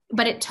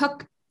but it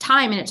took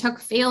time and it took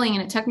failing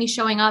and it took me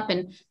showing up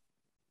and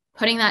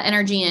putting that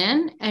energy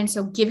in. And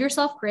so give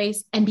yourself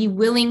grace and be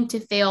willing to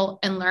fail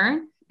and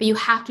learn, but you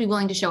have to be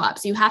willing to show up.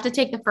 So you have to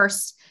take that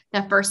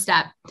first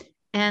step.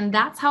 And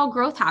that's how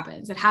growth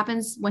happens. It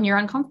happens when you're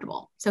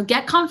uncomfortable. So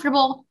get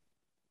comfortable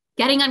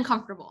getting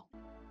uncomfortable.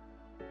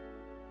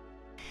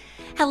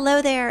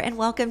 Hello there, and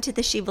welcome to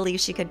the She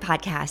Believes She Could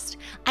podcast.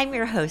 I'm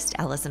your host,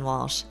 Allison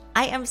Walsh.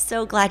 I am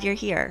so glad you're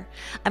here.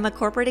 I'm a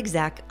corporate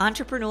exec,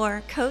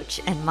 entrepreneur, coach,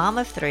 and mom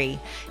of three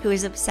who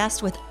is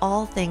obsessed with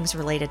all things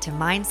related to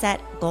mindset,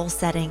 goal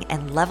setting,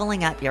 and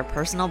leveling up your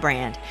personal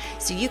brand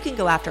so you can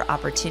go after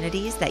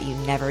opportunities that you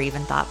never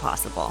even thought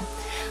possible.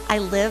 I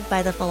live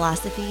by the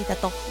philosophy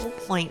that the whole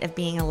point of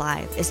being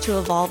alive is to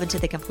evolve into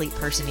the complete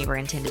person you were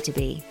intended to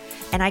be.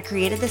 And I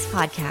created this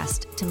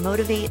podcast to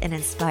motivate and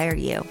inspire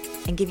you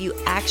and give you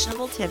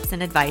actionable tips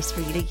and advice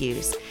for you to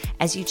use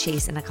as you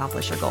chase and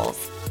accomplish your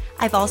goals.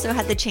 I've also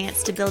had the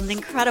chance to build an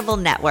incredible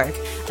network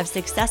of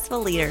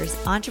successful leaders,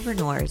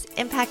 entrepreneurs,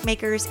 impact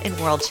makers, and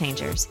world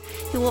changers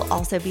who will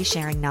also be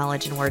sharing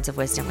knowledge and words of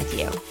wisdom with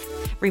you.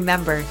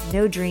 Remember,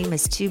 no dream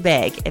is too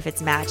big if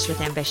it's matched with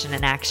ambition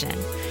and action.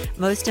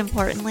 Most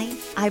importantly,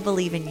 I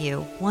believe in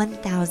you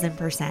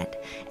 1000%,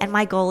 and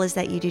my goal is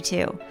that you do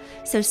too.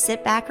 So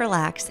sit back,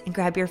 relax, and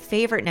grab your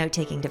favorite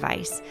note-taking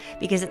device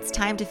because it's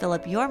time to fill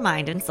up your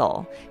mind and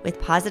soul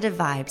with positive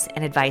vibes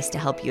and advice to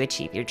help you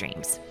achieve your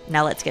dreams.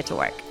 Now let's get to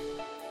work.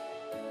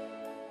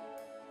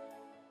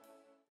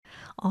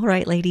 All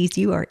right, ladies,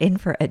 you are in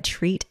for a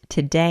treat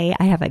today.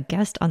 I have a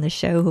guest on the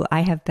show who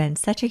I have been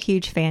such a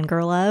huge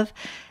fangirl of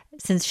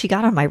since she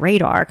got on my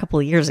radar a couple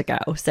of years ago.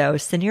 So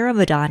Suneera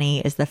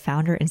Madhani is the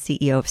founder and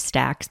CEO of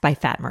Stax by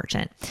Fat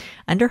Merchant.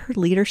 Under her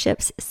leadership,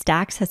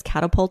 Stax has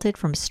catapulted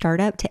from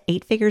startup to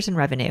 8 figures in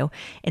revenue,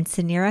 and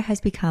Suneera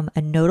has become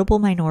a notable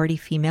minority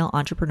female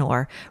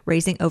entrepreneur,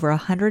 raising over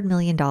 $100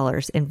 million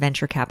in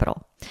venture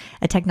capital.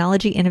 A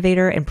technology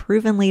innovator and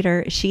proven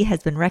leader, she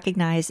has been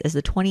recognized as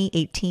the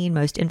 2018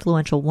 most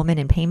influential woman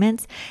in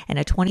payments and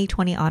a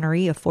 2020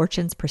 honoree of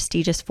Fortune's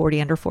prestigious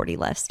 40 Under 40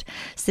 list.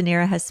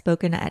 Suneera has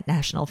spoken at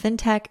national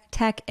fintech,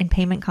 tech, and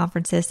payment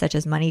conferences such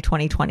as Money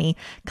 2020,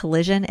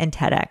 Collision, and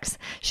TEDx.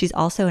 She's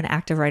also an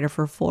active writer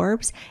for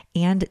Forbes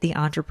and the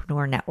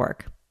Entrepreneur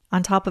Network.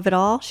 On top of it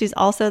all, she's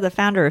also the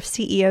founder of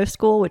CEO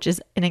School, which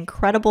is an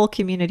incredible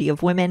community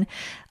of women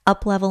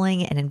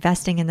up-leveling and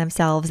investing in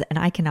themselves, and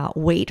I cannot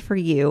wait for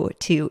you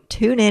to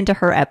tune into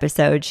her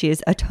episode. She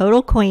is a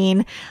total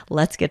queen.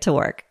 Let's get to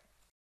work.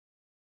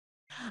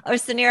 Oh,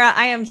 Suneera,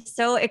 I am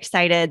so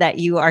excited that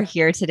you are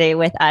here today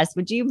with us.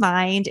 Would you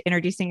mind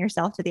introducing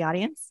yourself to the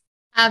audience?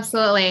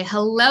 Absolutely.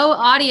 Hello,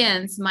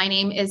 audience. My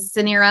name is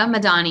Suneera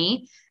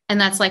Madhani,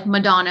 and that's like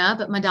Madonna,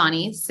 but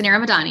Madhani,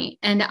 Suneera Madhani.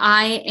 And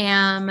I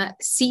am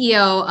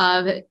CEO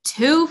of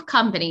 2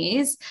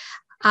 companies.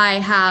 I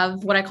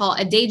have what I call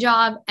a day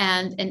job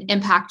and an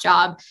impact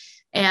job.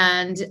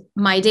 And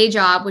my day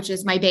job, which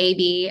is my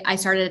baby, I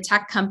started a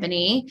tech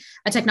company,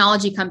 a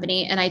technology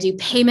company, and I do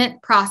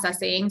payment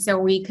processing. So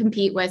we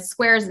compete with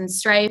Squares and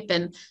Stripe,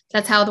 and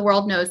that's how the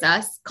world knows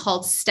us,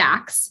 called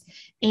Stax.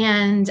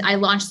 And I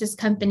launched this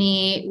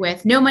company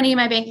with no money in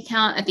my bank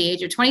account at the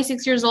age of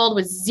 26 years old,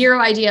 with zero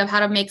idea of how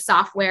to make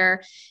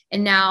software.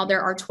 And now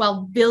there are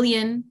 12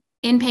 billion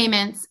in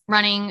payments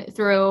running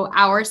through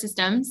our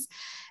systems.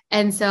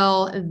 And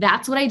so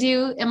that's what I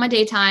do in my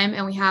daytime.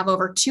 And we have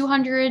over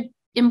 200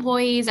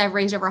 employees. I've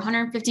raised over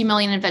 150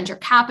 million in venture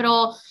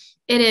capital.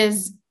 It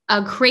is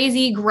a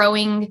crazy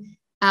growing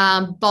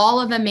ball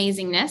of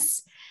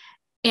amazingness.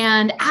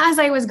 And as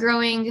I was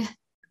growing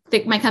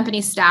my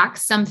company Stax,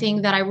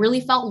 something that I really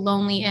felt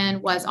lonely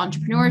in was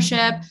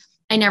entrepreneurship.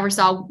 I never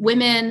saw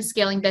women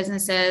scaling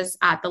businesses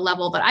at the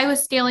level that I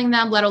was scaling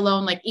them, let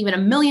alone like even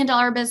 $1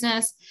 million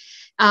business.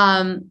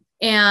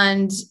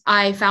 And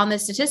I found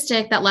this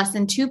statistic that less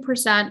than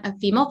 2% of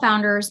female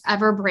founders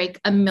ever break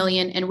 $1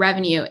 million in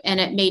revenue. And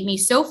it made me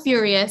so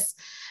furious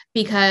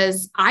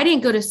because I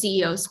didn't go to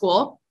CEO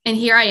school. And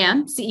here I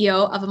am,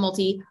 CEO of a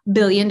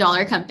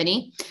multi-billion-dollar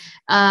company.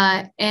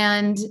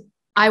 And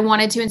I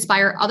wanted to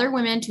inspire other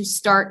women to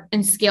start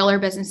and scale their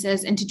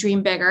businesses and to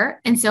dream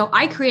bigger. And so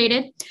I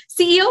created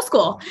CEO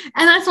School,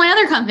 and that's my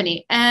other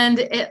company. And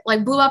it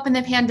like blew up in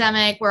the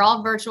pandemic. We're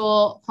all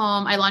virtual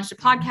home. I launched a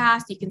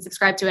podcast. You can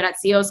subscribe to it at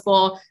CEO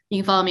School. You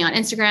can follow me on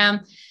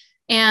Instagram.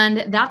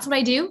 And that's what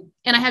I do.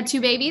 And I have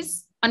 2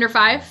 babies under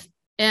 5.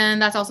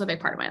 And that's also a big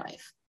part of my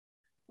life.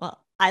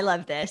 Well, I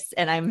love this,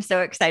 and I'm so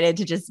excited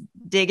to just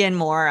dig in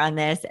more on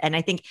this. And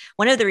I think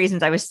one of the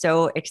reasons I was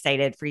so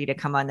excited for you to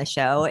come on the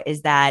show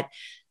is that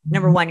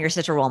number one, you're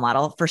such a role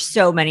model for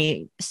so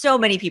many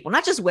people,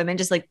 not just women,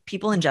 just like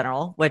people in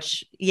general,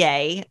 which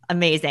yay,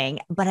 amazing.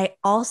 But I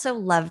also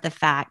love the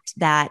fact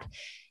that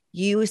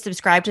you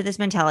subscribe to this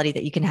mentality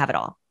that you can have it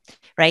all,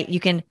 right? You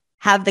can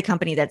have the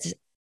company that's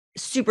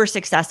super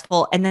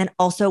successful and then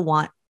also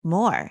want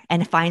more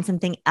and find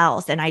something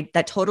else. And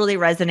that totally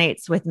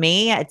resonates with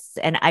me.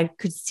 And I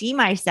could see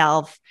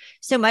myself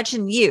so much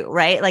in you,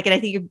 right? Like, and I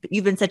think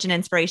you've been such an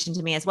inspiration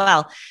to me as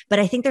well. But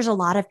I think there's a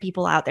lot of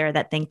people out there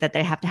that think that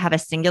they have to have a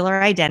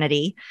singular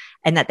identity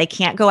and that they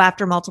can't go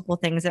after multiple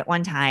things at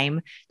one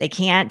time. They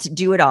can't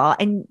do it all.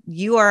 And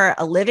you are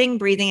a living,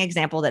 breathing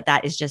example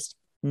that is just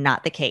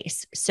not the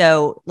case.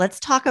 So let's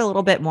talk a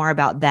little bit more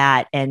about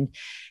that and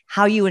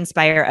how you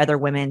inspire other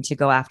women to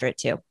go after it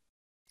too.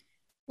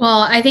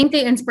 Well, I think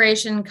the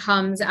inspiration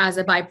comes as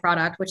a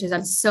byproduct, which is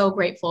I'm so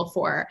grateful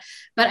for.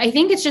 But I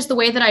think it's just the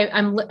way that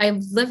I'm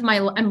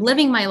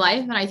living my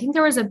life, and I think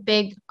there was a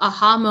big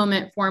aha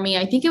moment for me.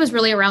 I think it was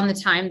really around the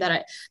time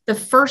that the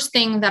first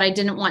thing that I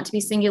didn't want to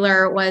be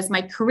singular was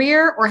my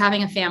career or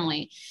having a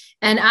family.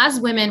 And as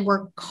women,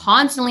 we're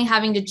constantly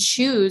having to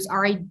choose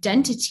our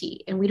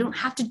identity, and we don't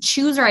have to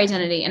choose our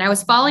identity. And I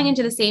was falling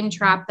into the same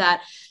trap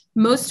that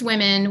most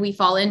women we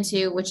fall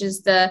into, which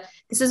is this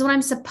is what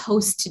I'm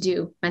supposed to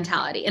do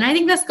mentality. And I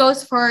think this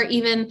goes for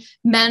even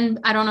men.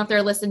 I don't know if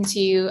they're listening to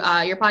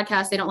your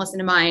podcast. They don't listen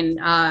to mine.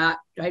 I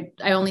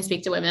only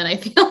speak to women, I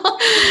feel,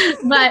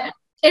 but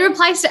it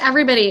applies to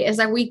everybody, is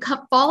that we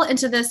fall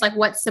into this, like,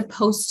 what's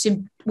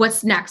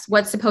next?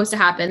 What's supposed to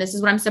happen? This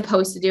is what I'm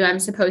supposed to do. I'm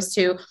supposed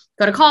to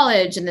go to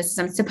college, and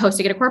I'm supposed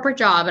to get a corporate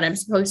job, and I'm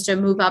supposed to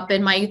move up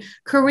in my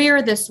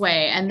career this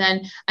way. And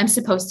then I'm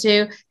supposed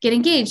to get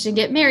engaged and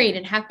get married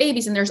and have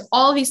babies. And there's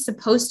all these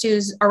supposed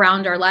to's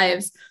around our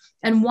lives.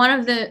 And one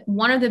of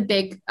the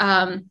big,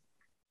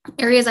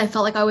 areas I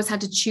felt like I always had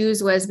to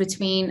choose was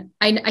between,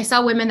 I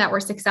saw women that were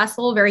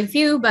successful, very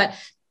few, but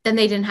then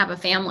they didn't have a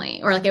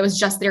family, or like it was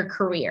just their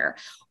career.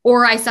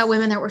 Or I saw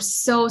women that were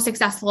so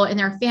successful in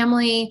their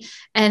family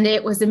and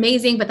it was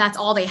amazing, but that's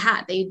all they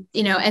had.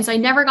 And so I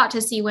never got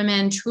to see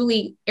women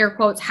truly, air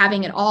quotes,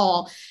 having it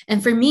all.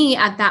 And for me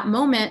at that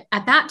moment,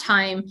 at that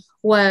time,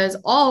 was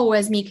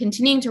always me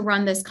continuing to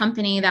run this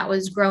company that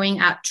was growing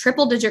at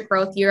triple digit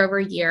growth year over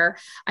year.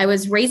 I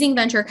was raising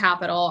venture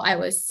capital. I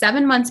was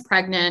 7 months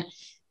pregnant.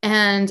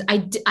 And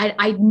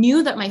I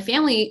knew that my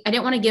family, I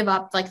didn't want to give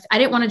up. Like, I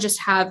didn't want to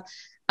just have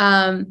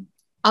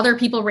other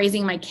people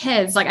raising my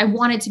kids. Like, I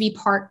wanted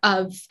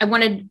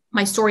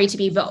my story to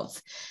be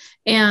both.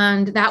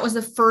 And that was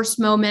the first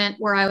moment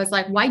where I was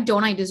like, why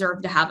don't I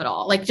deserve to have it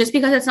all? Like, just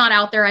because it's not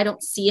out there, I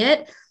don't see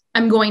it,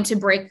 I'm going to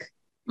break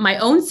my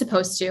own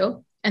supposed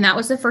to. And that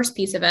was the first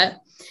piece of it.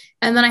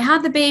 And then I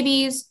had the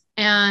babies,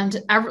 and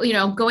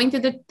going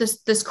through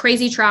this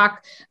crazy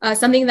track.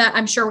 Something that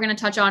I'm sure we're going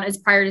to touch on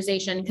is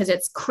prioritization, because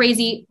it's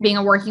crazy being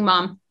a working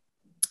mom.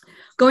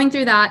 Going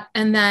through that.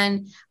 And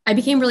then I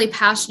became really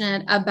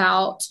passionate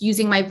about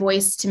using my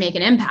voice to make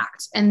an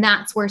impact. And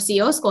that's where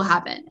CEO School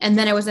happened. And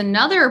then it was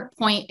another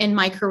point in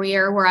my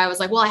career where I was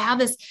like, well, I have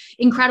this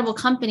incredible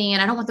company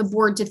and I don't want the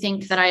board to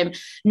think that I'm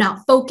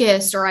not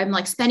focused or I'm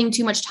like spending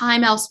too much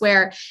time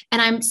elsewhere.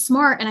 And I'm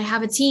smart and I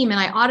have a team and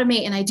I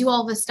automate and I do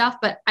all this stuff,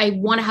 but I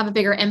want to have a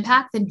bigger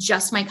impact than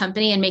just my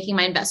company and making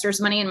my investors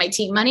money and my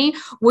team money,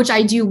 which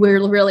I do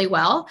really, really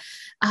well.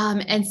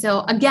 And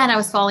so again, I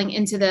was falling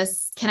into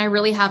this, can I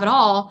really have it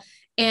all?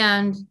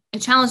 And I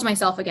challenged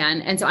myself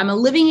again. And so I'm a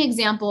living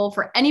example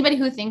for anybody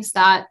who thinks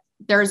that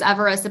there's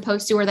ever a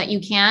supposed to, or that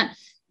you can't.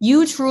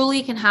 You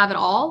truly can have it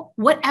all,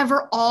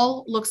 whatever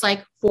all looks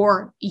like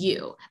for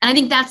you. And I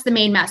think that's the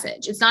main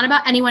message. It's not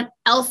about anyone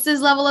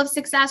else's level of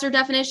success or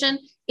definition.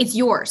 It's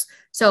yours.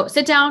 So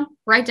sit down,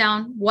 write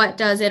down, what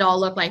does it all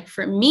look like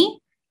for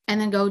me? And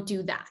then go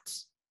do that.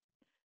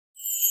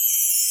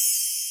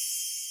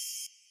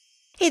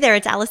 Hey there,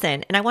 it's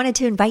Allison, and I wanted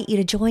to invite you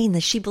to join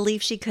the She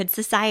Believes She Could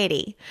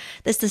Society.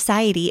 The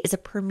Society is a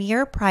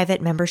premier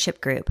private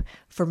membership group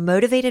for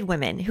motivated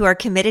women who are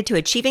committed to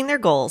achieving their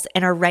goals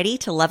and are ready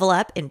to level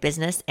up in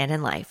business and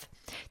in life.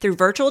 Through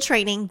virtual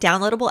training,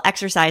 downloadable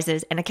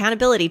exercises, and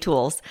accountability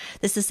tools,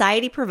 the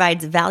Society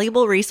provides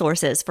valuable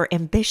resources for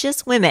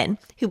ambitious women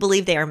who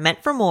believe they are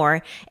meant for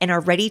more and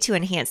are ready to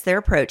enhance their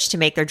approach to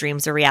make their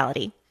dreams a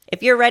reality.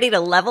 If you're ready to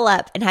level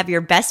up and have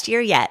your best year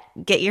yet,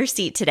 get your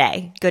seat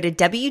today. Go to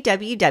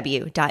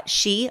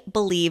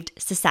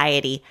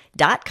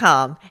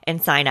www.shebelievedsociety.com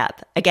and sign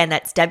up. Again,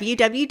 that's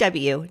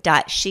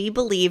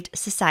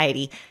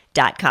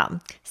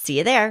www.shebelievedsociety.com. See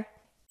you there.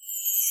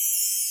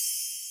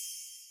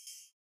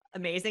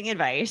 Amazing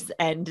advice.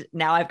 And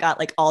now I've got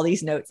like all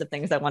these notes of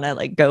things I want to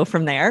like go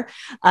from there.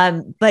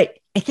 But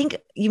I think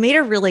you made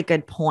a really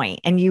good point,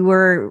 and you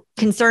were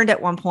concerned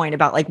at one point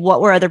about like, what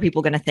were other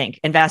people going to think,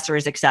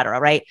 investors, et cetera,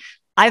 right?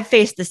 I've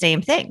faced the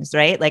same things,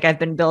 right? Like, I've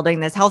been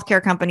building this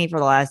healthcare company for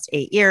the last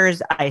 8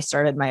 years. I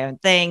started my own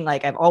thing.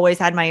 Like, I've always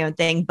had my own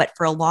thing, but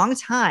for a long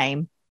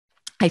time,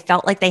 I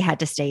felt like they had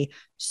to stay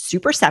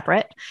super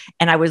separate.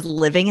 And I was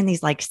living in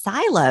these like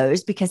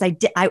silos because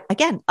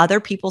again,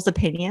 other people's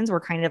opinions were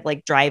kind of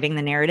like driving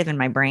the narrative in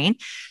my brain.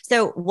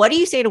 So what do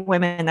you say to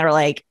women that are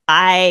like,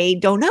 I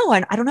don't know.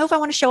 I don't know if I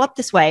want to show up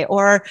this way,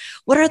 or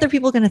what are other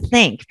people going to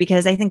think?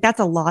 Because I think that's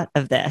a lot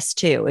of this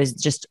too, is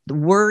just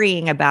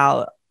worrying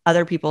about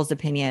other people's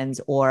opinions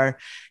or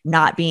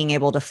not being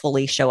able to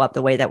fully show up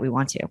the way that we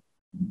want to.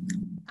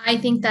 I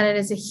think that it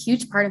is a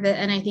huge part of it.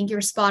 And I think you're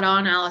spot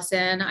on,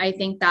 Allison. I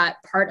think that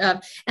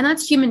and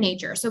that's human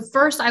nature. So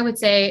first I would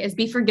say is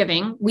be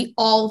forgiving. We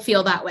all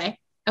feel that way.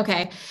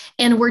 Okay.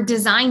 And we're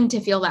designed to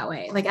feel that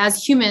way. Like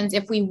as humans,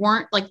 if we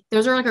weren't like,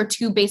 those are like our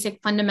two basic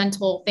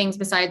fundamental things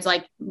besides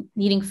like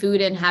needing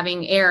food and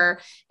having air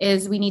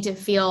is we need to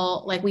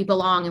feel like we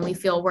belong and we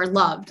feel we're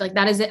loved. Like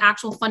that is an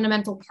actual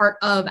fundamental part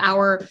of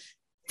our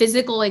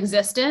physical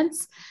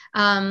existence.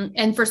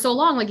 And for so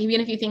long, like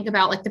even if you think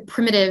about like the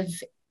primitive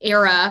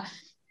era,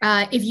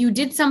 if you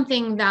did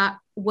something that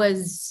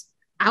was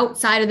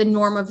outside of the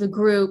norm of the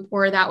group,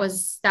 or that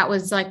was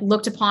like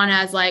looked upon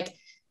as like,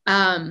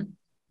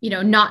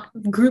 not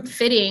group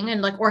fitting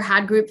and like, or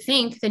had group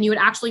think, then you would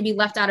actually be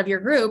left out of your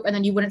group and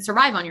then you wouldn't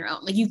survive on your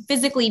own. Like you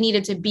physically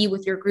needed to be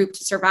with your group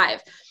to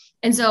survive.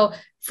 And so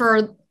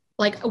for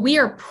like, we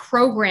are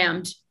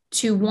programmed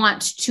to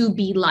want to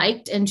be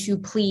liked and to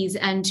please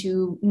and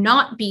to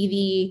not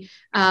be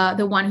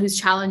the one who's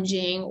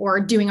challenging or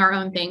doing our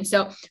own thing.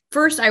 So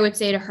first I would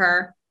say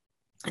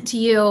to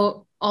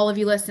you, all of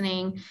you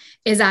listening,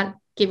 is that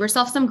give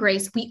yourself some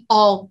grace. We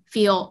all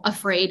feel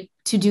afraid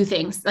to do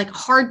things. Like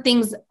hard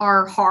things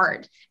are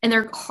hard and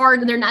they're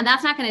hard.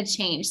 That's not going to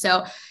change.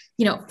 So,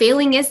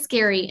 failing is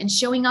scary and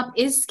showing up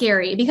is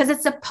scary because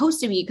it's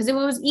supposed to be, because if it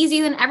was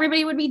easy, then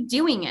everybody would be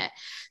doing it.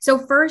 So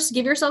first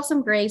give yourself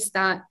some grace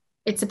that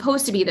it's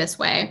supposed to be this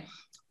way,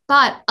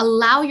 but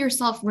allow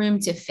yourself room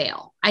to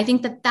fail. I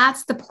think that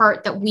that's the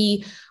part that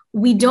we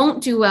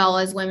don't do well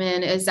as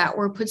women, is that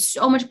we're put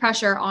so much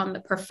pressure on the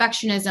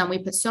perfectionism. We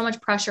put so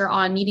much pressure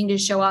on needing to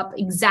show up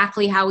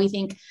exactly how we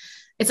think.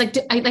 It's like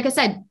I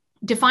said,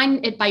 define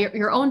it by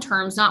your own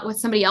terms, not what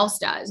somebody else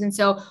does. And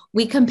so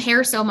we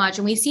compare so much,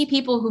 and we see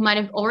people who might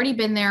have already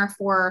been there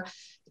for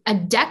a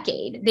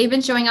decade. They've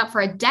been showing up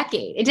for a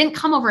decade. It didn't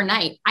come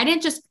overnight. I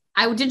didn't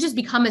just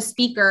become a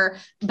speaker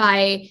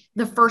by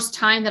the first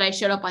time that I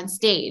showed up on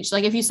stage.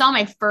 Like if you saw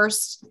my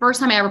first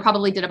time I ever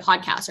probably did a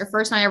podcast, or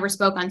first time I ever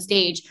spoke on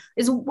stage,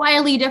 is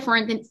wildly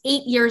different than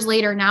 8 years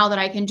later now that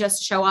I can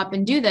just show up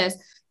and do this.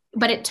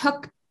 But it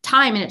took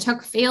time and it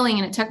took failing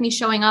and it took me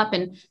showing up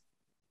and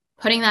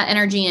putting that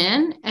energy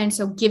in. And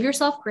so give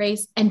yourself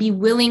grace and be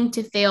willing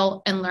to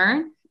fail and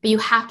learn, but you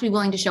have to be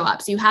willing to show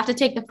up. So you have to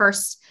take that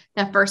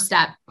first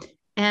step.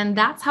 And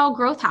that's how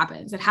growth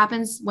happens. It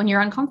happens when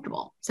you're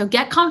uncomfortable. So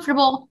get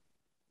comfortable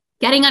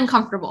getting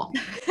uncomfortable.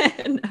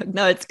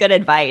 No, it's good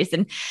advice.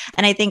 And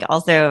I think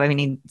also,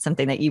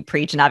 something that you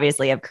preach, and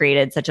obviously have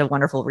created such a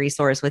wonderful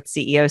resource with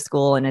CEO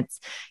School. And it's,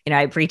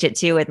 I preach it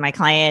too with my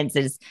clients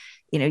is,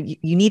 you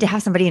need to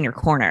have somebody in your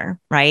corner,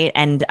 right?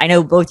 And I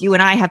know both you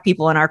and I have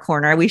people in our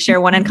corner. We share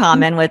one in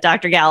common with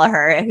Dr.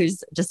 Gallagher,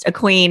 who's just a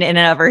queen in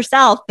and of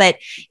herself, but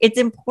it's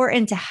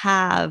important to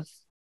have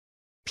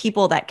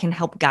people that can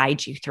help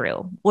guide you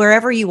through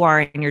wherever you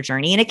are in your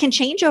journey. And it can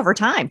change over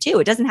time too.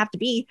 It doesn't have to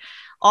be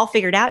all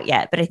figured out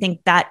yet, but I think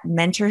that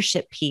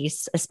mentorship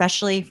piece,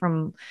 especially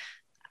from,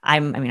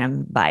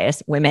 I'm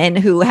biased, women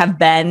who have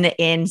been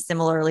in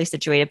similarly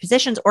situated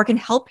positions or can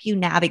help you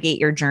navigate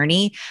your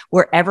journey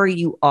wherever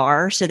you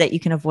are so that you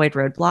can avoid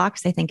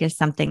roadblocks, I think is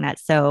something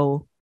that's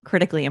so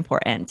critically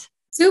important.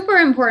 Super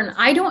important.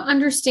 I don't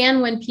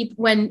understand when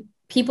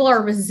people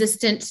are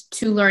resistant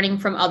to learning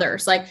from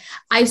others. Like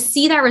I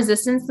see that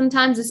resistance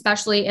sometimes,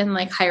 especially in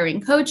like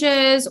hiring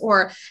coaches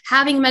or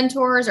having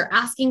mentors or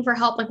asking for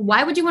help. Like,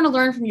 why would you want to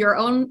learn from your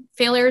own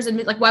failures?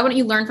 And like, why wouldn't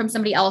you learn from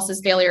somebody else's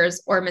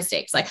failures or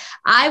mistakes? Like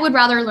I would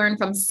rather learn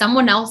from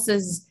someone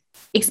else's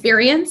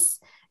experience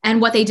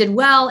and what they did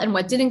well and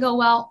what didn't go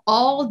well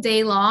all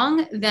day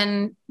long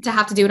than to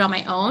have to do it on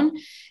my own.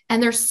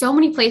 And there's so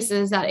many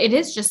places that it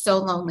is just so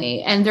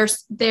lonely. And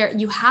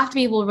you have to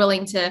be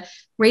willing to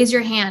raise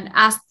your hand,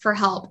 ask for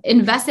help,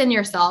 invest in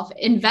yourself,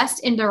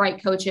 invest in the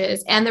right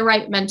coaches and the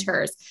right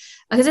mentors,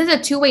 because it's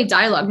a two-way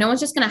dialogue. No one's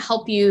just going to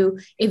help you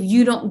if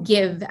you don't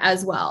give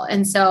as well.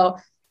 And so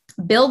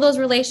build those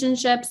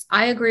relationships.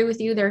 I agree with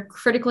you. They're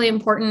critically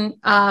important.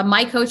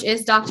 My coach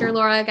is Dr.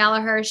 Laura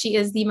Gallagher. She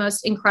is the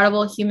most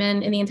incredible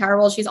human in the entire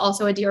world. She's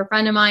also a dear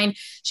friend of mine.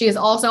 She is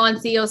also on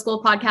CEO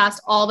School podcast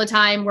all the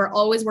time. We're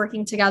always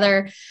working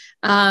together.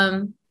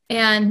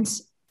 And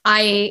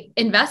I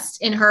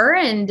invest in her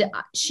and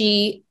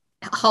she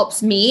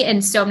helps me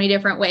in so many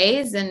different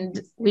ways.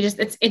 And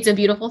it's a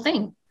beautiful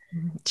thing.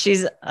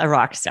 She's a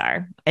rock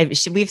star.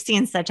 We've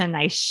seen such a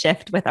nice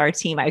shift with our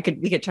team.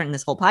 We could turn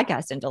this whole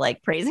podcast into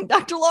like praising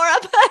Dr. Laura,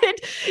 but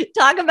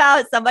talk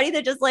about somebody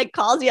that just like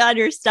calls you on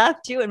your stuff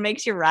too and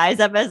makes you rise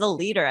up as a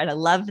leader. And I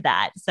love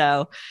that.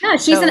 So yeah,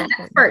 she's an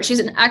expert. She's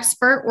an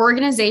expert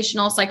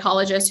organizational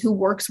psychologist who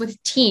works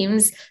with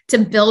teams to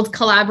build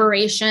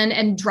collaboration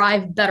and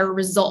drive better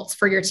results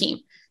for your team.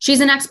 She's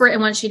an expert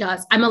in what she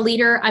does. I'm a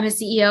leader, I'm a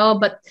CEO,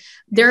 but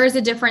there is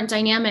a different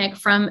dynamic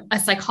from a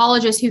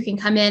psychologist who can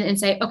come in and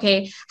say,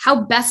 okay,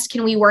 how best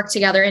can we work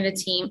together in a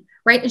team,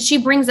 right? And she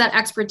brings that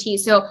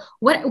expertise. So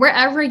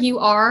wherever you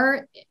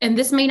are, and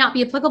this may not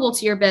be applicable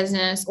to your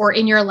business or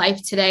in your life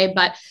today,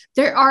 but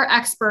there are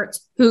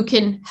experts who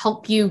can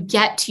help you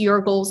get to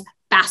your goals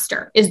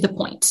faster is the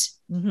point.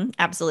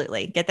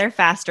 Absolutely. Get there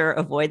faster,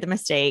 avoid the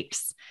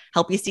mistakes,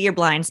 help you see your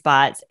blind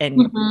spots and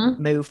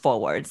Mm-hmm. move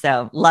forward.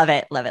 So love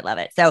it, love it, love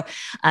it. So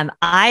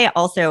I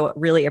also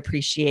really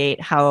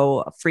appreciate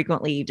how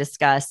frequently you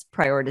discuss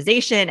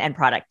prioritization and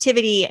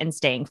productivity and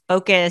staying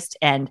focused.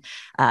 And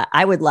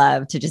I would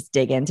love to just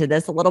dig into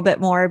this a little bit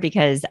more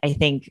because I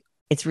think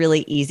it's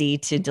really easy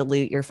to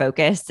dilute your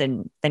focus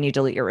and then you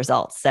dilute your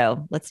results.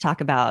 So let's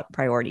talk about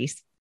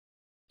priorities.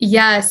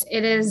 Yes,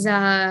 it is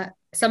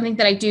something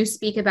that I do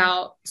speak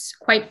about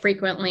quite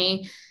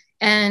frequently.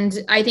 And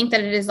I think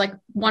that it is like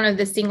one of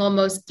the single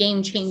most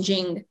game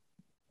changing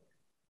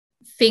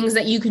things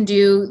that you can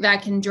do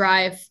that can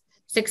drive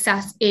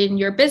success in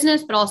your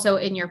business, but also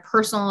in your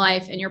personal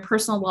life and your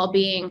personal well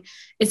being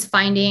is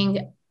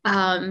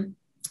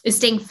is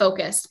staying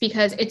focused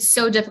because it's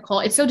so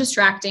difficult. It's so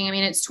distracting. I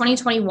mean, it's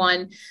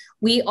 2021.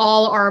 We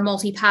all are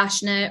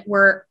multi-passionate.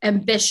 We're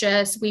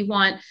ambitious. We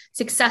want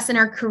success in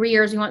our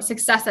careers. We want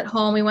success at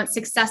home. We want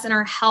success in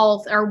our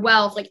health, our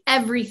wealth, like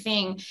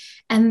everything.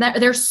 And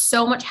there's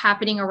so much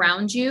happening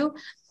around you.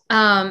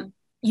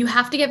 You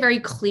have to get very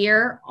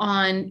clear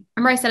on,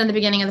 remember I said in the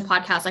beginning of the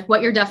podcast, like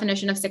what your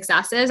definition of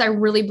success is. I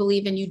really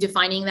believe in you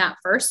defining that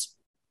first.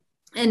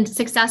 And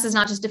success is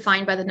not just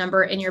defined by the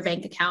number in your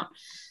bank account.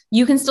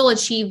 You can still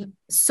achieve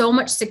so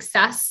much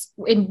success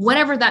in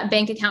whatever that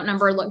bank account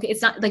number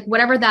it's not like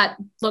whatever that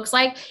looks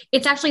like.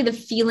 It's actually the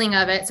feeling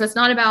of it. So it's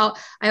not about,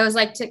 I always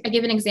like to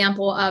give an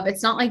example of,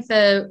 it's not like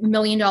the $1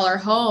 million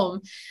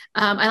home.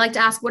 I like to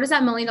ask, what is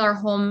that $1 million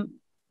home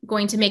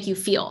going to make you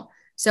feel?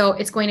 So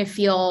it's going to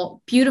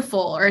feel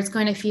beautiful, or it's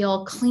going to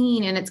feel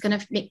clean, and it's going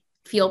to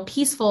feel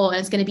peaceful, and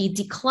it's going to be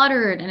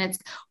decluttered. And it's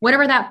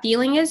whatever that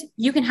feeling is,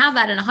 you can have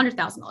that in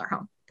 $100,000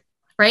 home.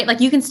 Right?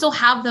 Like you can still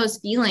have those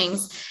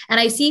feelings. And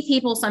I see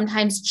people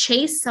sometimes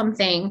chase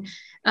something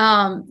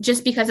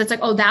just because it's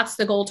like, oh, that's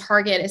the goal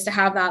target is to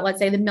have that, let's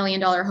say the $1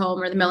 million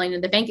home or the million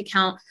in the bank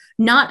account,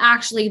 not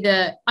actually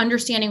the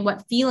understanding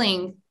what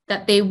feeling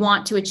that they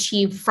want to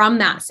achieve from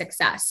that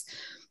success.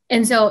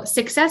 And so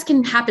success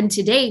can happen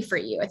today for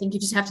you. I think you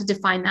just have to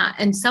define that.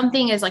 And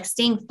something is like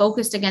staying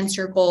focused against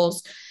your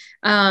goals.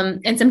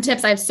 And some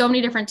tips, I have so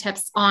many different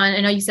tips on,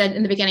 I know you said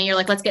in the beginning, you're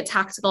like, let's get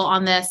tactical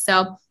on this.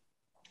 So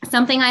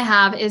something I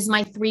have is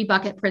my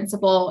 3-bucket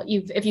principle.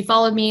 If you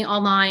followed me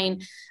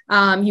online,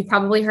 you've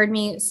probably heard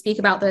me speak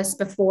about this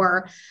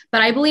before,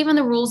 but I believe in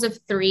the rules of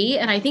 3.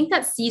 And I think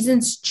that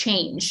seasons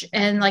change.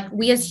 And like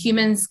we as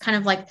humans kind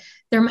of like,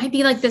 there might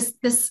be like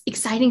this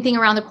exciting thing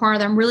around the corner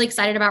that I'm really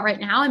excited about right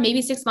now. And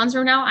maybe 6 months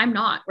from now, I'm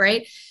not,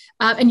 right?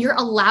 And you're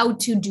allowed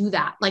to do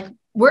that. Like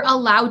we're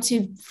allowed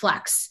to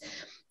flex.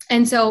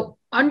 And so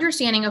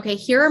understanding, okay,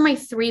 here are my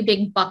 3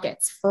 big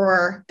buckets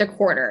for the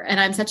quarter. And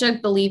I'm such a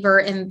believer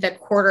in the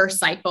quarter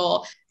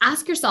cycle.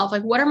 Ask yourself,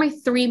 like, what are my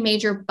 3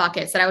 major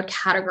buckets that I would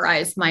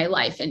categorize my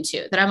life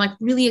into that I'm like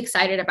really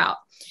excited about?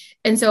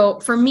 And so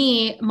for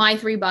me, my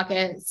 3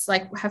 buckets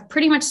like have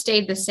pretty much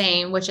stayed the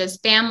same, which is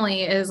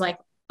family is like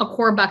a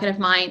core bucket of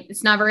mine.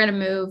 It's never going to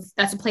move.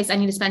 That's a place I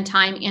need to spend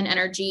time and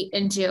energy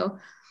into.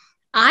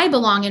 I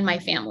belong in my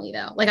family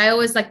though. Like I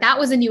always like that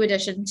was a new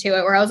addition to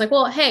it where I was like,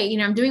 well, hey,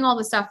 I'm doing all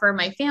this stuff for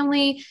my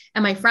family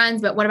and my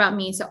friends, but what about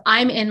me? So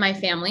I'm in my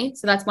family.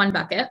 So that's one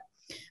bucket.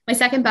 My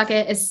second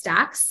bucket is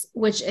Stacks,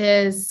 which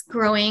is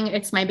growing.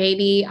 It's my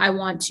baby. I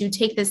want to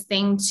take this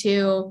thing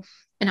to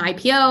an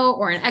IPO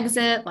or an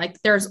exit.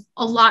 Like there's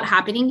a lot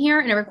happening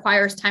here and it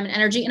requires time and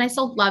energy. And I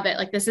still love it.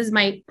 Like this is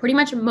my pretty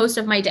much most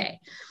of my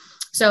day.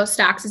 So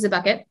Stacks is a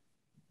bucket.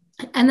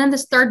 And then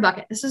this third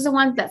bucket, this is the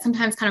one that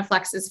sometimes kind of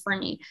flexes for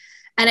me.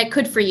 And it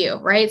could for you,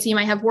 right? So you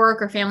might have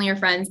work or family or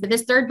friends, but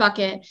this third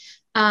bucket,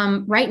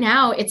 right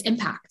now it's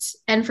impact.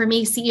 And for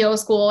me, CEO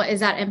school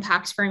is that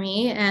impact for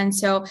me. And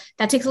so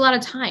that takes a lot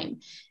of time.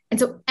 And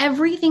so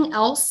everything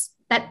else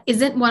that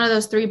isn't one of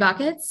those 3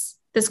 buckets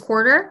this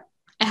quarter,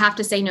 I have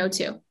to say no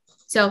to.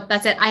 So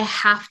that's it. I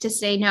have to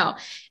say no.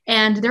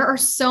 And there are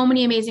so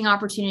many amazing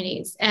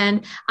opportunities.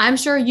 And I'm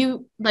sure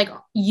you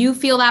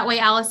feel that way,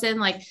 Allison.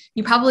 Like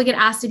you probably get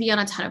asked to be on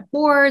a ton of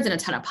boards and a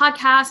ton of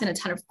podcasts and a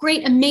ton of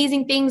great,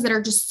 amazing things that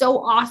are just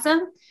so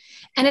awesome.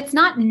 And it's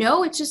not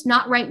no, it's just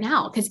not right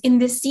now. Because in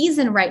this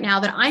season right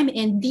now that I'm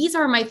in, these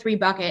are my 3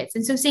 buckets.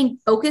 And so staying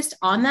focused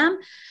on them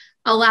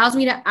allows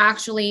me to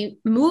actually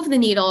move the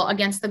needle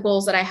against the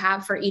goals that I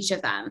have for each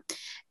of them.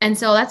 And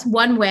so that's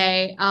one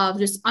way of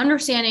just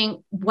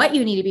understanding what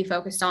you need to be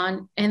focused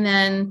on and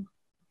then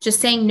just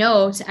saying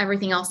no to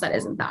everything else that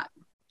isn't that.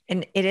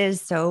 And it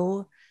is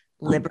so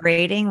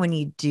liberating when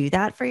you do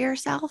that for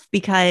yourself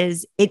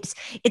because it's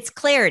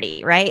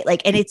clarity, right?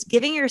 Like, and it's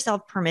giving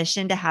yourself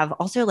permission to have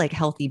also like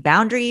healthy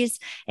boundaries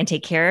and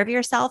take care of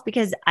yourself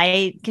because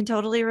I can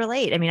totally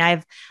relate. I mean,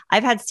 I've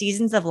had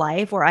seasons of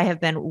life where I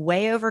have been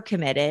way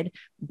overcommitted,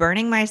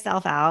 burning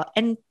myself out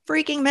and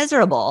freaking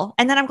miserable.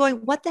 And then I'm going,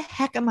 what the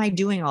heck am I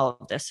doing all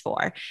of this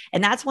for?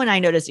 And that's when I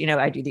notice,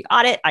 I do the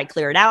audit, I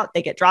clear it out,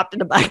 they get dropped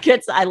into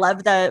buckets. I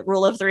love the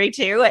rule of 3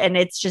 too. And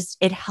it's just,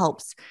 it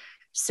helps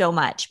so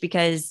much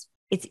because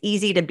it's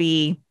easy to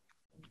be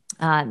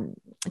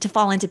to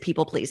fall into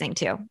people pleasing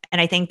too. And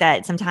I think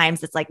that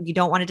sometimes it's like, you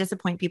don't want to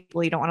disappoint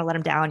people. You don't want to let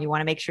them down. You want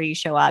to make sure you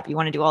show up. You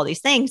want to do all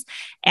these things.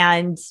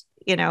 And,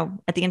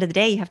 at the end of the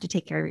day, you have to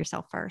take care of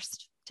yourself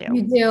first too.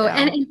 You do. So.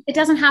 And it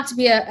doesn't have to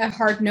be a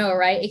hard no,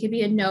 right? It could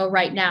be a no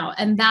right now.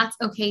 And that's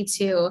okay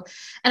too.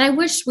 And I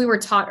wish we were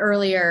taught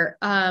earlier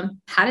how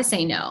to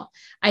say no.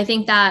 I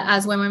think that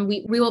as women,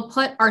 we will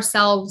put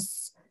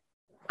ourselves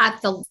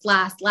at the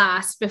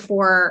last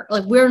before,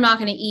 like, we're not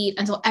going to eat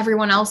until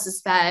everyone else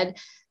is fed,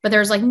 but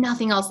there's like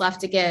nothing else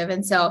left to give.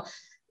 And so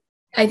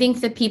I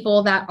think the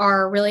people that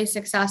are really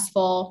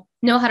successful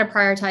know how to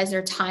prioritize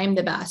their time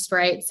the best,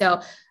 right?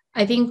 So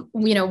I think,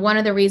 one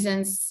of the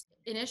reasons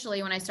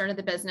initially when I started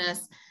the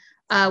business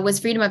was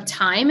freedom of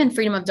time and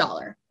freedom of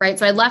dollar, right?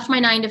 So I left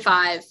my 9 to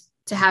 5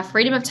 to have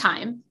freedom of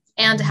time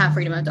and to have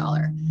freedom of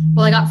dollar.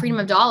 Well, I got freedom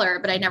of dollar,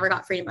 but I never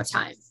got freedom of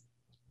time,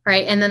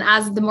 right? And then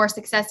as the more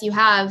success you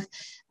have,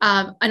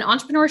 an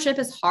entrepreneurship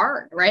is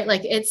hard, right?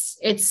 Like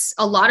it's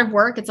a lot of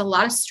work. It's a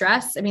lot of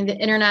stress. I mean,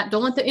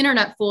 don't let the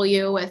internet fool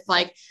you with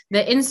like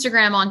the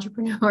Instagram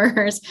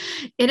entrepreneurs.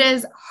 It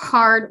is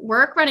hard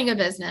work running a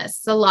business.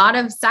 It's a lot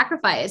of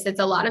sacrifice. It's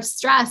a lot of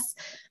stress.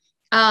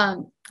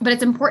 But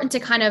it's important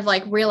to kind of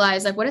like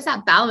realize, like, what is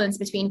that balance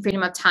between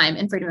freedom of time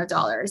and freedom of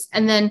dollars?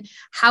 And then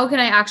how can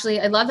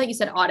I love that you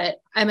said audit.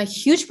 I'm a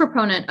huge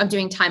proponent of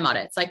doing time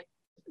audits, like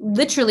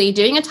literally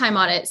doing a time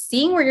audit,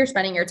 seeing where you're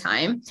spending your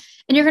time,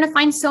 and you're going to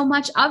find so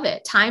much of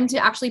it, time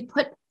to actually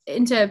put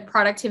into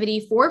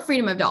productivity for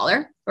freedom of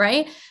dollar,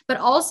 right? But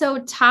also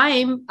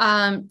time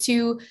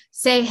to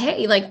say,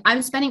 hey, like,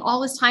 I'm spending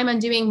all this time on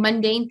doing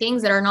mundane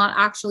things that are not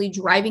actually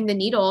driving the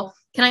needle.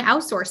 Can I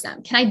outsource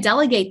them? Can I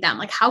delegate them?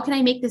 Like, how can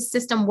I make this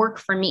system work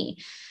for me?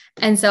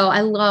 And so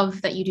I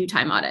love that you do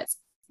time audits.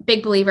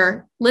 Big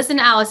believer. Listen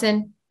to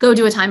Allison. Go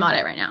do a time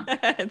audit right now.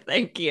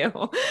 Thank you.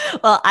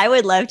 Well, I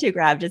would love to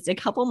grab just a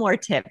couple more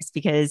tips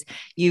because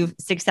you've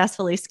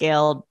successfully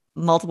scaled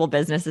multiple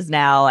businesses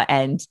now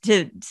and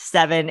to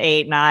 7,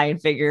 8, 9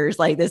 figures.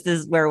 Like, this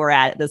is where we're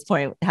at this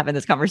point, having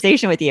this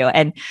conversation with you.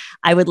 And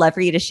I would love for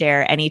you to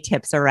share any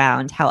tips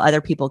around how other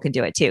people can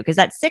do it too. Because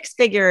that 6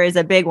 figure is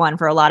a big one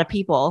for a lot of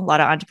people, a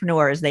lot of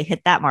entrepreneurs, they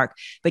hit that mark,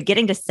 but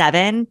getting to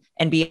 7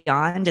 and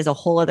beyond is a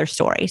whole other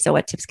story. So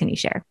what tips can you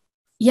share?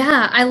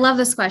 Yeah, I love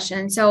this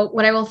question. So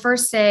what I will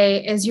first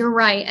say is you're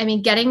right. I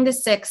mean, getting to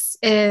 6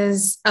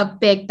 is a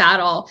big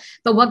battle,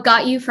 but what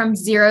got you from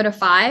 0 to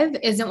 5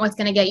 isn't what's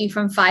going to get you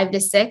from 5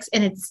 to 6.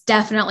 And it's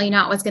definitely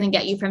not what's going to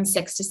get you from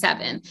 6 to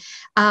 7.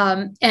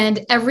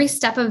 And every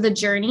step of the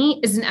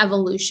journey is an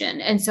evolution.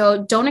 And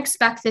so don't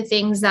expect the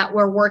things that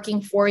were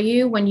working for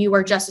you when you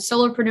were just a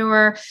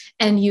solopreneur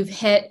and you've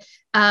hit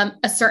a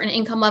certain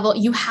income level.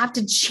 You have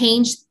to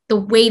change the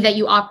way that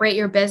you operate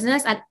your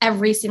business at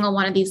every single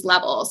one of these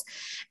levels.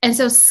 And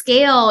so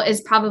scale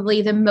is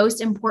probably the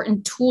most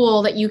important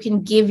tool that you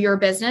can give your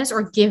business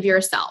or give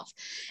yourself.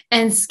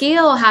 And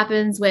scale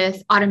happens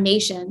with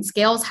automation.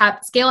 Scale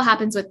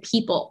happens with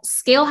people.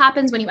 Scale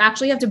happens when you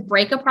actually have to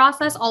break a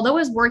process, although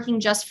it's working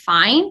just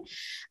fine.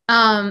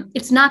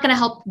 It's not going to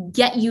help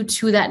get you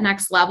to that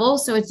next level.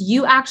 So it's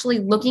you actually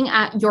looking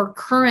at your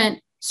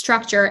current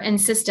structure and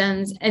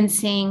systems and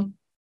saying,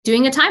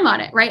 doing a time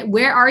audit, right?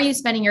 Where are you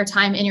spending your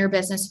time in your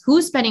business?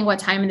 Who's spending what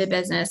time in the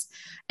business?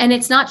 And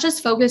it's not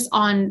just focused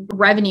on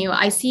revenue.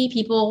 I see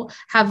people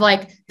have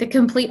like the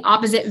complete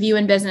opposite view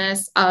in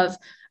business of,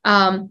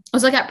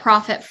 let's look at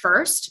profit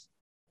first.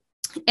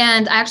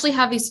 And I actually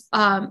have these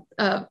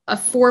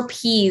 4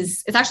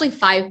 Ps, it's actually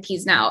 5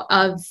 Ps now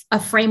of a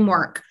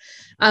framework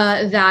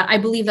that I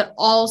believe that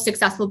all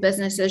successful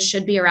businesses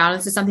should be around.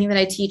 This is something that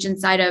I teach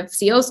inside of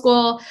CEO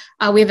School.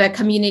 We have a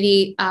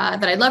community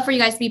that I'd love for you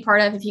guys to be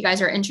part of if you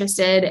guys are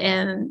interested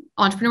in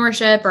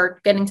entrepreneurship or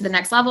getting to the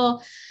next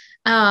level.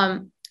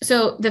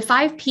 So the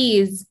 5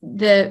 Ps,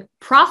 the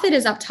profit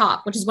is up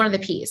top, which is one of the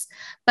Ps,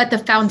 but the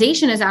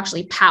foundation is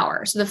actually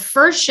power. So the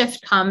first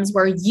shift comes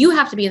where you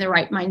have to be in the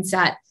right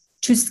mindset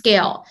to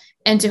scale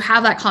and to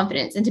have that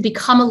confidence and to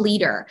become a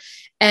leader.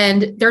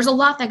 And there's a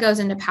lot that goes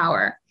into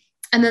power.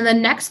 And then the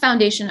next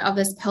foundation of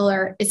this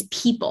pillar is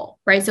people,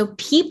 right? So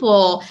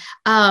people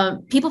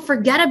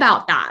forget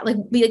about that.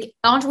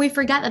 We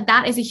forget that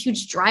that is a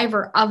huge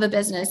driver of a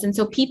business. And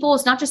so people,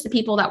 it's not just the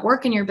people that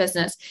work in your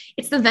business.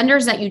 It's the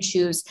vendors that you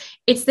choose.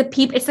 It's the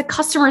people, it's the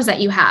customers that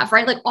you have,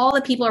 right? Like all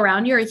the people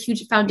around you are a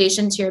huge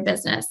foundation to your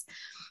business.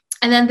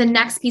 And then the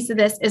next piece of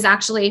this is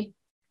actually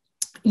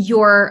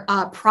your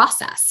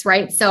process,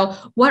 right? So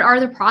what are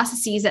the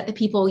processes that the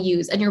people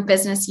use and your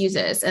business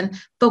uses, and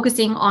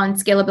focusing on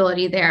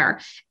scalability there.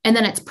 And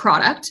then it's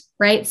product,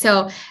 right?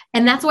 So,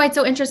 and that's why it's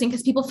so interesting,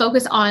 because people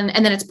focus on,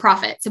 and then it's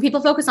profit. So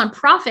people focus on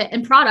profit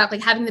and product,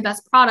 like having the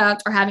best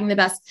product or having the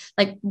best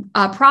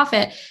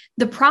profit.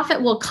 The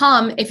profit will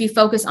come if you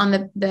focus on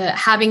the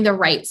having the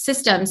right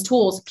systems,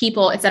 tools,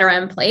 people, et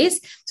cetera, in place.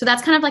 So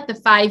that's kind of like the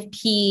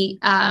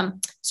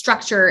 5P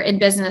structure in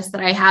business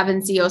that I have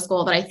in CEO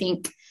School that I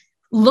think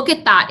look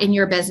at that in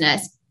your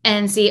business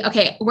and see,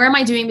 okay, where am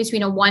I doing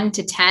between a 1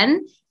 to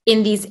 10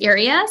 in these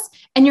areas?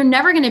 And you're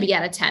never going to be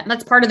at a 10.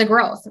 That's part of the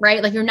growth,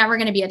 right? Like you're never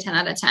going to be a 10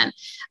 out of 10.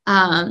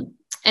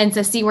 and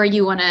to see where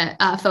you want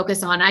to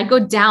focus on. I'd go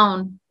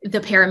down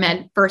the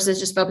pyramid versus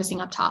just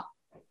focusing up top.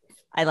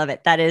 I love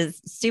it. That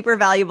is super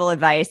valuable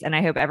advice. And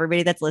I hope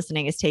everybody that's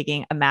listening is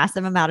taking a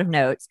massive amount of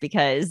notes,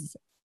 because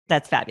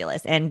that's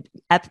fabulous. And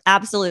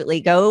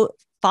absolutely go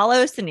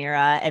follow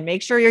Suneera and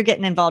make sure you're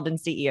getting involved in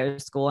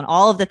CEO School and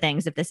all of the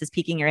things if this is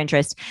piquing your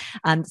interest.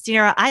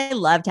 Suneera, I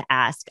love to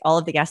ask all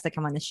of the guests that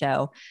come on the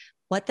show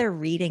what they're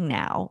reading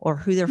now or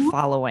who they're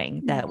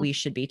following that we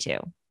should be too.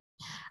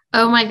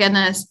 Oh my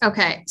goodness.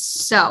 Okay.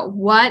 So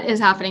what is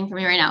happening for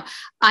me right now?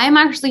 I am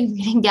actually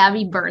reading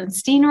Gabby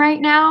Bernstein right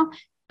now.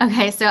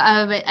 Okay. So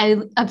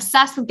I'm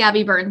obsessed with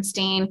Gabby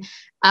Bernstein.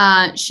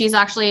 She's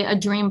actually a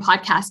dream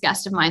podcast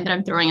guest of mine that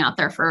I'm throwing out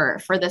there for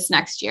this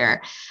next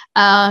year.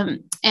 And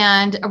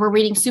we're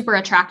reading Super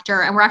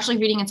Attractor, and we're actually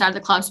reading inside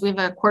the club. So we have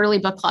a quarterly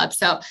book club.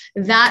 So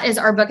that is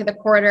our book of the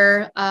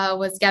quarter,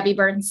 was Gabby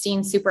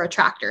Bernstein, Super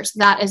Attractor. So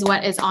that is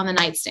what is on the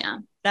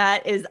nightstand.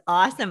 That is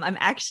awesome. I'm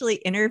actually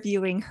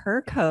interviewing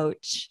her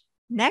coach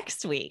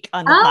next week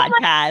on the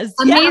podcast.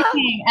 Amazing.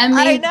 Yeah,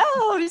 amazing. I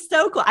know.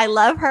 So cool. I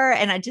love her.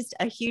 And I'm just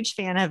a huge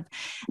fan of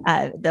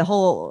the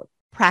whole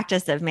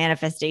practice of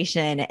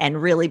manifestation and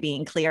really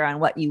being clear on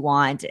what you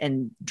want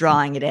and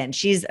drawing it in.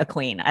 She's a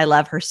queen. I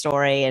love her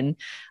story and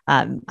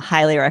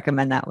highly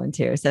recommend that one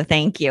too. So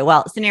thank you.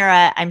 Well,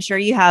 Suneera, I'm sure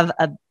you have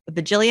a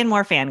bajillion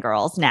more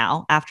fangirls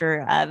now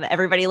after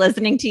everybody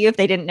listening to you. If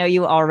they didn't know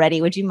you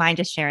already, would you mind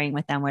just sharing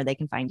with them where they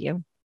can find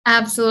you?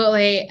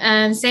 Absolutely.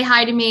 And say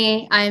hi to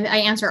me. I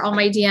answer all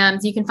my DMs.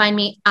 You can find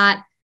me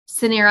at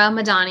Suneera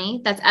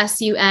Madhani. That's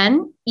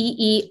Suneera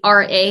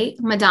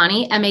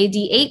Madhani,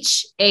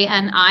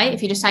 Madhani.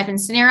 If you just type in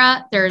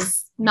Suneera,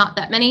 there's not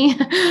that many.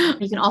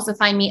 You can also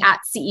find me at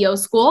CEO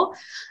School.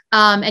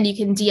 And you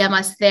can DM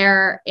us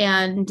there.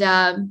 And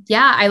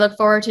I look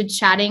forward to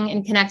chatting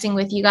and connecting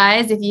with you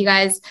guys. If you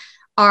guys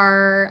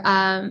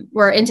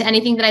were into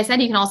anything that I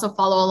said, you can also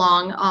follow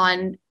along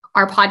on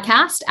our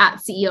podcast at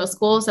CEO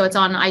School. So it's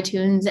on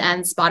iTunes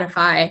and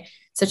Spotify.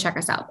 So check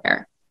us out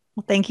there.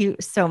 Well, thank you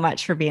so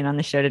much for being on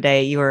the show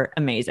today. You were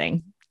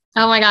amazing.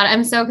 Oh my God.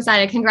 I'm so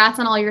excited. Congrats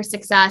on all your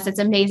success. It's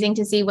amazing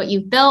to see what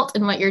you've built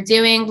and what you're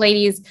doing.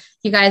 Ladies,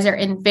 you guys are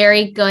in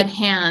very good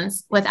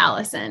hands with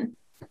Allison.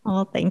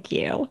 Oh, thank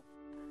you.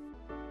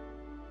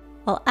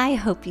 Well, I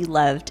hope you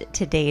loved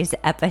today's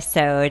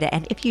episode.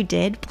 And if you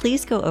did,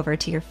 please go over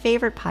to your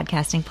favorite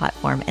podcasting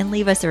platform and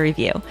leave us a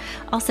review.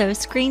 Also,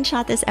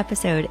 screenshot this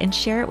episode and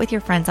share it with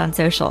your friends on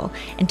social.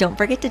 And don't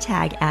forget to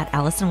tag at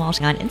Allison Walsh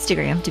on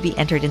Instagram to be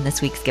entered in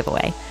this week's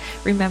giveaway.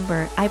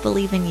 Remember, I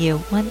believe in you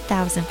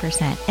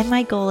 1000%, and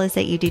my goal is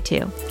that you do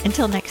too.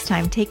 Until next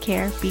time, take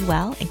care, be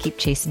well, and keep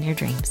chasing your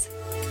dreams.